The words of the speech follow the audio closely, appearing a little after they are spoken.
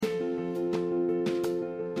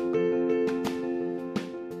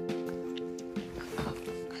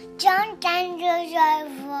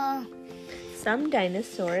Some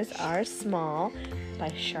Dinosaurs Are Small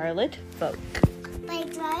by Charlotte Volk. By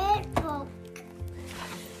Charlotte Volk.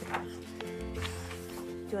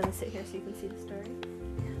 Do you want to sit here so you can see the story?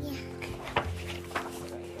 Yeah.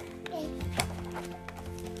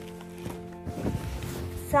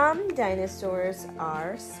 Some dinosaurs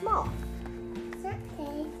are small.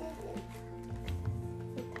 Okay.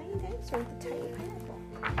 A tiny dinosaur with a tiny pineapple.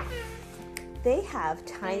 They have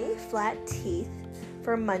tiny flat teeth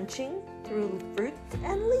for munching through fruit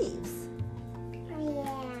and leaves.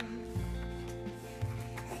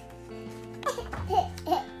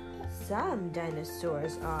 Yeah. Some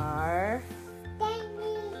dinosaurs are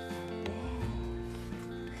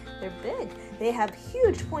they're big. They have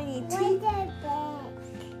huge pointy teeth.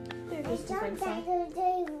 They're just different size.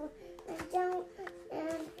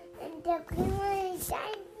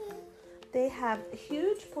 They have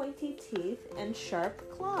huge pointy teeth and sharp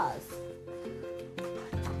claws.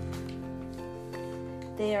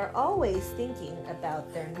 They are always thinking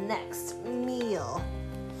about their next meal.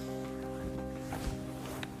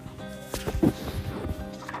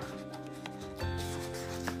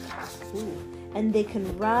 Ooh, and they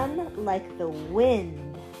can run like the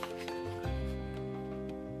wind.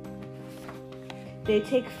 They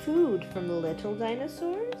take food from the little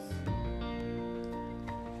dinosaurs.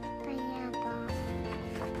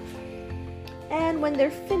 And when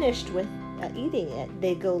they're finished with eating it,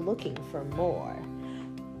 they go looking for more.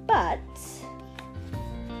 But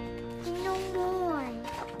No more.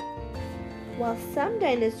 while some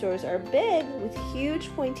dinosaurs are big with huge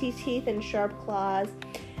pointy teeth and sharp claws,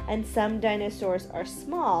 and some dinosaurs are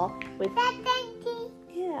small with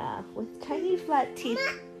tiny flat teeth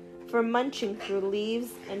for munching through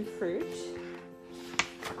leaves and fruit.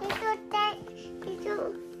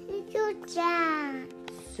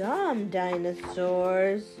 Some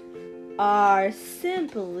dinosaurs are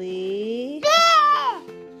simply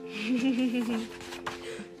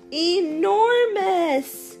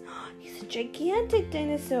enormous. He's a gigantic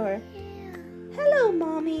dinosaur. Hello,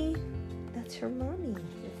 Mommy. That's her mommy.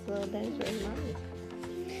 This little dinosaur's mommy.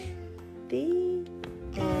 The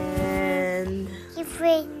end. You're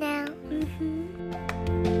free now. Mm-hmm.